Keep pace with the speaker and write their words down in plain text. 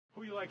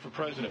like for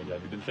president?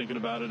 Have you been thinking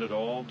about it at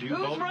all? Do you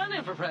Who's vote?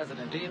 running for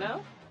president? Do you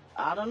know?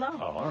 I don't know.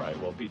 Oh, all right.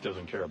 Well, Pete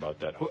doesn't care about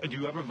that. Do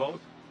you ever vote?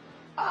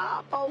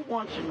 I vote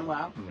once in a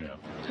while. Yeah.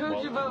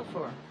 Who'd you vote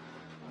for?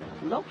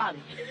 Nobody.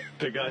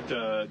 They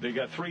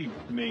got three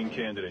main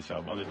candidates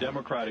out. On the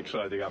Democratic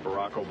side, they got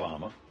Barack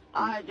Obama.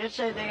 I just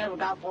say they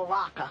got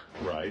Baraka.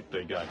 Right.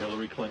 They got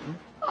Hillary Clinton.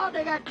 Oh,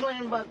 they got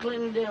Clinton, but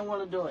Clinton didn't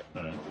want to do it.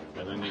 Right.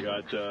 And then you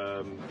got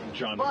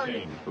John Buddy.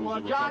 McCain. Who's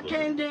Well, the John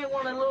Republican. McCain didn't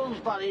want to lose,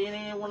 buddy. He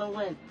didn't want to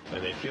win.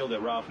 And they feel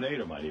that Ralph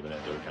Nader might even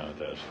enter the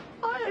contest.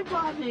 Oh, he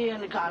probably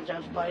in the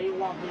contest, but he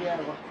won't be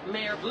ever.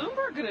 Mayor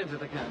Bloomberg could enter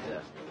the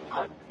contest.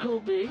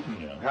 Could be.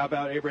 Yeah. How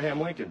about Abraham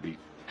Lincoln, Beat?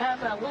 How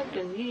about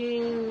Lincoln? He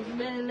ain't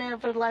been in there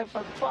for like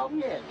for 12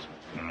 years.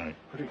 All right.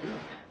 Pretty good.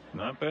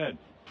 Not bad.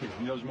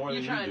 He knows more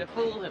You're than trying you to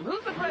do. fool him.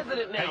 Who's the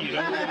president now? Hey,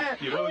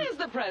 you know Who is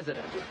the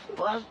president?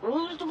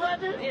 Who's the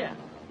president? Yeah.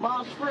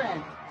 My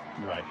friend.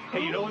 Right.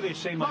 Hey, you know who they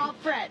say My might...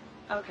 friend.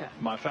 Okay.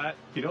 My fat.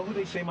 You know who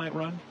they say might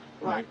run?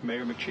 Right.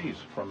 Mayor McCheese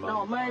from...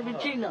 No, Mary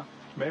Bettina.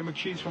 Mayor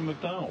McCheese from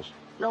McDonald's.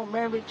 No,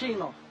 Mary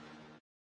Bettina.